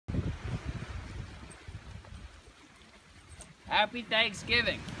Happy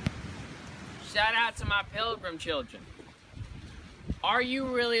Thanksgiving. Shout out to my pilgrim children. Are you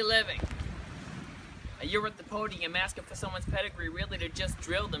really living? You're at the podium asking for someone's pedigree really to just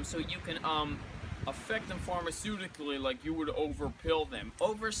drill them so you can affect them pharmaceutically like you would overpill them.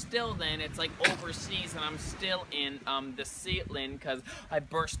 Overstill then, it's like overseas and I'm still in the Seatland because I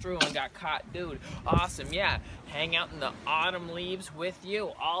burst through and got caught. Dude, awesome, yeah. Hang out in the autumn leaves with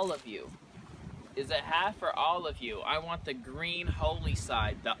you, all of you. Is it half or all of you? I want the green holy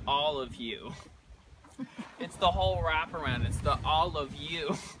side, the all of you. It's the whole wraparound, it's the all of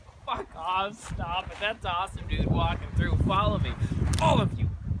you. Fuck off, stop it. That's awesome, dude, walking through. Follow me, all of you,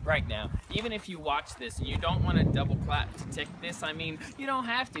 right now. Even if you watch this and you don't want to double clap to tick this, I mean, you don't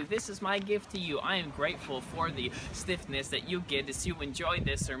have to. This is my gift to you. I am grateful for the stiffness that you get as you enjoy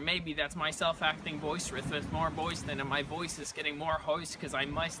this, or maybe that's my self-acting voice with more voice than my voice is getting more hoarse because I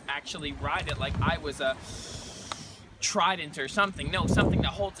must actually ride it like I was a trident or something. No, something that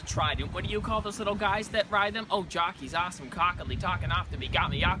holds a trident. What do you call those little guys that ride them? Oh, jockeys. Awesome. Cockily talking off to me.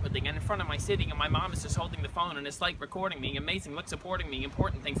 Got me awkwardly. And in front of my sitting and my mom is just holding the phone and it's like recording me. Amazing. Look, supporting me.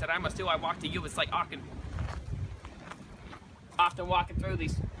 Important things that I must do. I walk to you. It's like often walking through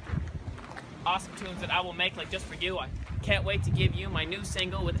these awesome tunes that I will make like just for you. I can't wait to give you my new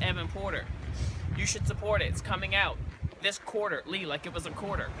single with Evan Porter. You should support it. It's coming out this quarter. Lee, like it was a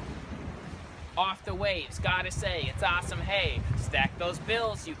quarter. Off the waves, gotta say, it's awesome, hey. Stack those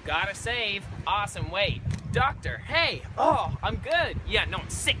bills, you gotta save. Awesome, wait. Doctor, hey, oh, I'm good. Yeah, no, I'm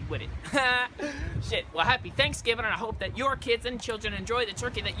sick with it. Shit, well, happy Thanksgiving, and I hope that your kids and children enjoy the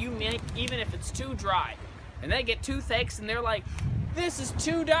turkey that you make, even if it's too dry. And they get toothaches, and they're like, this is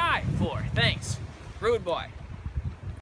to die for. Thanks. Rude boy.